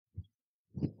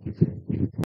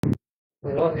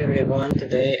Hello everyone,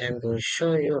 today I'm going to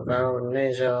show you about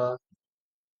nasal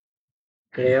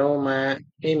glioma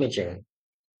imaging.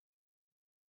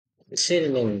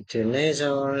 Synonym to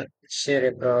nasal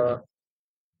cerebral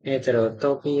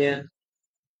heterotopia,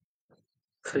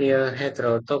 clear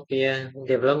heterotopia,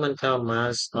 developmental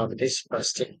mass of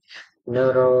dysplastic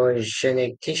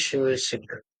neurogenic tissue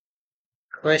sequester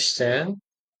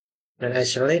and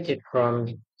isolated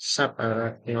from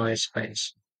subarachnoid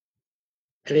space.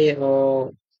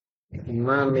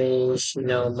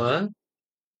 Cleomammisinoma,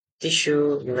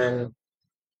 tissue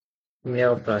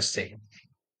non-neoplastic.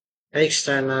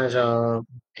 Extranasal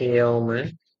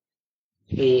glioma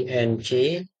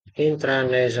 (ENG),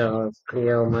 intranasal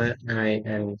glioma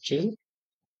 (ING).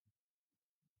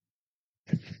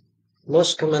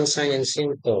 Most common sign and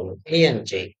symptom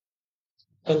ENG.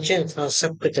 Congenital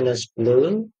subcutaneous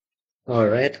balloon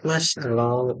or red mass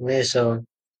along nasal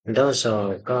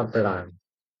dorsal goblet,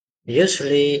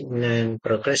 usually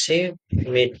non-progressive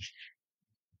with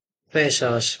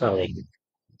facial swelling.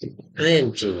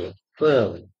 ING.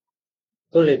 Firm,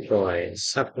 polyploid,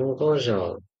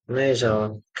 submucosal,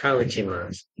 nasal cavity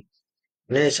mass.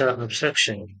 Nasal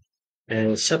obstruction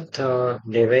and subtle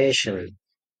deviation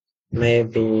may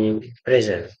be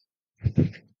present,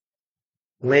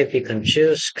 may be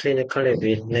confused clinically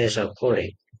with nasal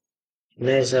polyp.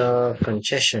 Nasal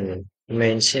congestion,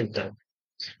 main symptom.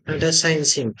 Other sign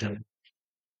symptom,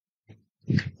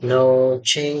 no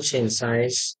change in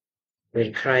size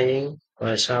with crying,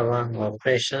 cassava or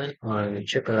pressure on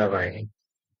jugular vein.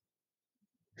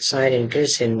 Side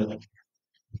increase in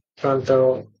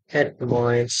frontal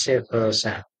ethmoid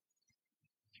cephalosac.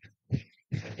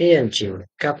 ENG,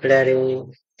 capillary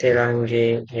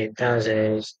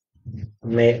telangiectasis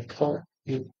may fall.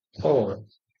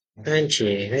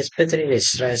 Anti-respiratory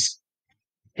distress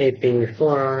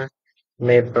AP4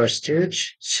 may protrude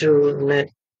through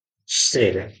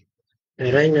nostril.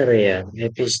 Rhinorrhea,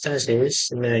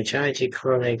 epistaxis, meningitis,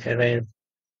 chronic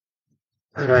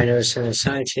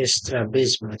rhinosinusitis,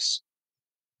 strabismus.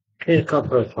 Clinical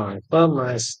profile,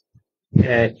 formas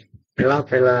at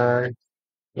globular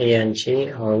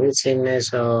ENG or within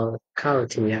nasal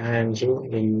cavity ING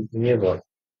in newborn.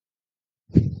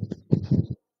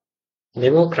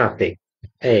 Demographic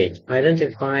age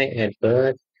identify at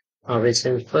birth or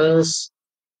within first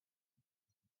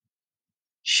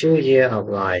 2 years of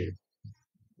life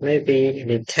may be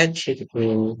detected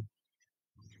in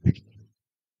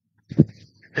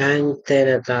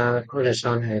antenatal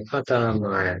ultrasound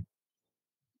hypothalamus.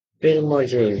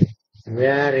 Filmogy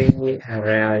very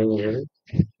rarely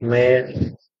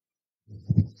male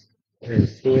and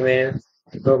female,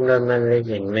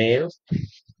 predominantly in male.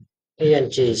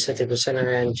 ENG 30%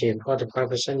 ING,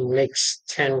 45% mixed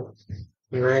 10,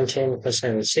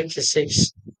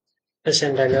 19%,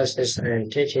 66% diagnosis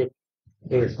and treated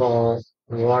before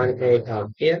 1 8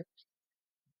 of year.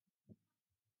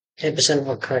 10%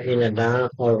 occur in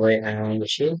adult or ING.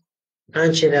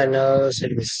 Anti-diagnosis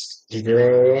is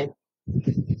delay.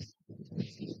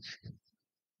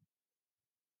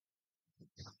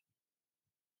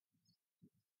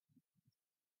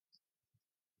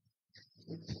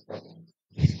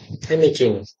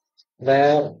 Imaging,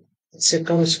 where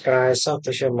circumscribed soft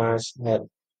tissue mass at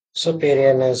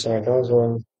superior nasal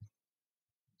dorsum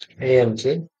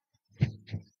AMG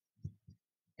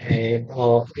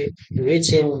or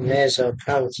within nasal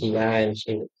cavity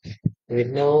ING with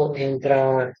no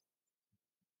intra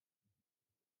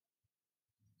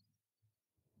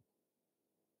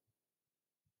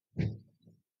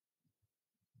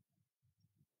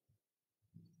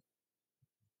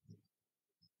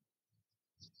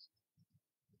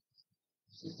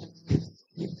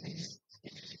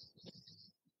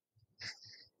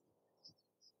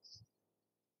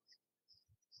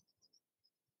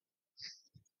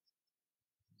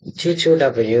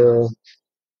T2W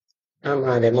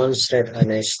demonstrate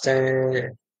an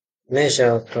extended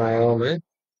nasal glioma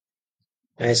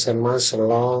as a mass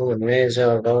along the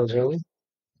nasal dorsum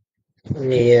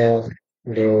near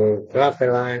the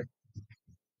glabella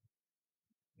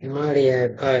Maria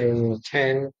in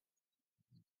 10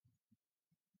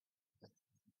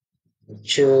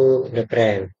 to the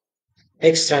brain.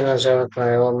 Extranasal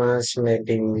gliomas may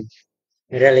be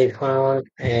rarely found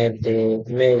at the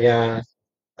major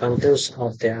contours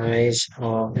of the eyes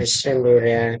or extremely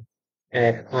rare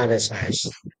at other sites.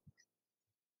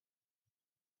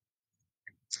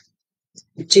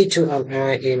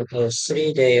 T2MI in a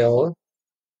 3-day-old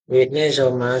with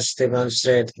nasal mass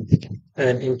demonstrate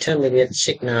an intermediate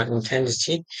signal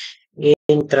intensity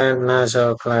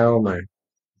intranasal glioma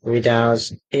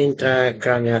without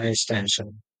intracranial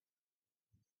extension.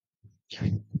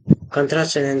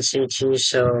 Contrast and CT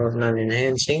show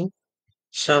non-enhancing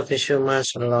soft tissue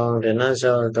mass along the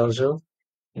nasal dorsal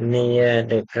near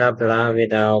the crabula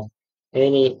without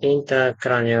any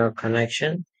intracranial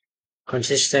connection,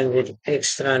 consistent with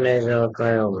extranasal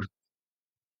glioma.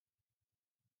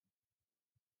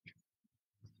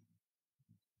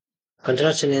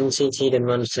 Contrasting NCT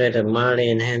demonstrated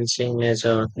mildly enhancing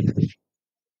nasal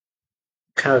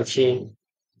cavity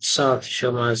soft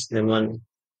tissue mass demand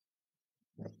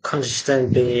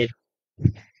consistent with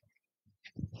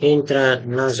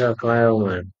intranasal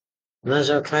glioma.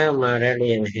 Nasal glioma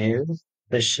rarely enhance,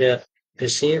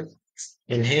 perceive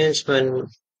enhancement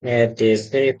at the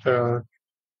peripheral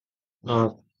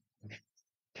of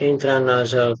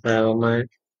intranasal glioma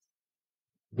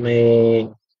may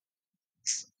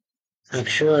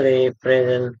actually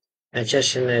present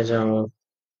adjacent of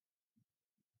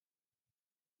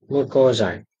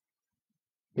mucosa.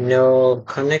 No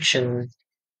connection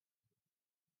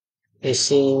is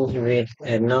seen with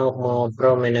a now more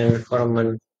prominent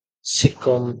hormone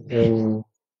cecum in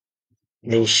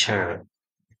the child.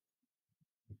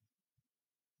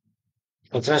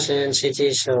 Ultrasound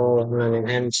CT show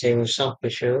non-enhancing soft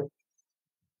tissue.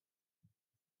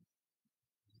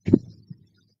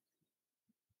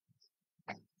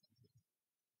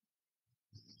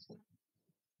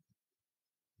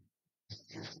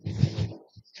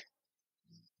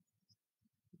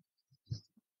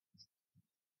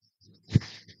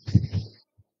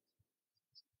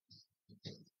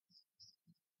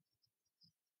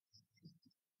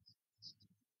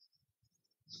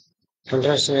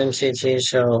 Ultrasound CT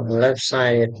show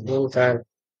left-sided intranasal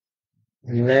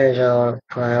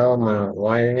glioma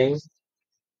widening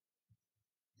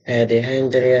at the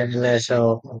anterior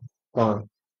nasal wall.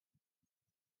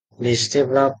 This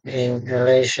developed in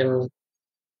relation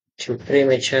to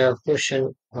premature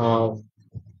fusion of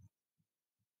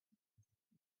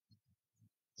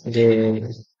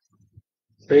the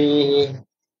pre-nasal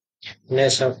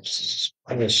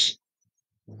space.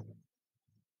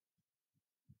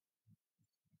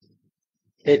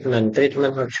 Treatment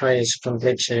of choice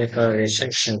complete cervical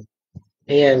resection.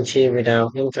 ENT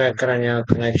without intracranial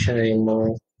connection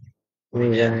removed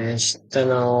with an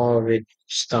external with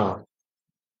star.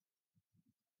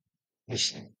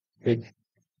 With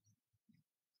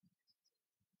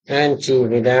ENT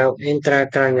without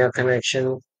intracranial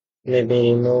connection may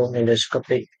be removed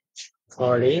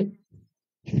endoscopically.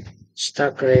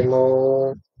 Stuck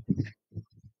remove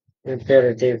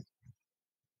imperative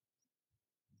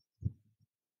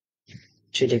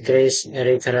to decrease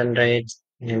recurrent rate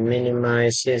and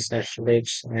minimize CSF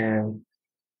leaks and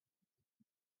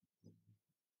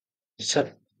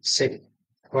subsequent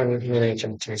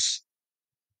malignancies.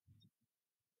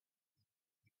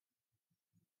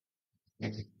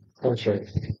 Thank you.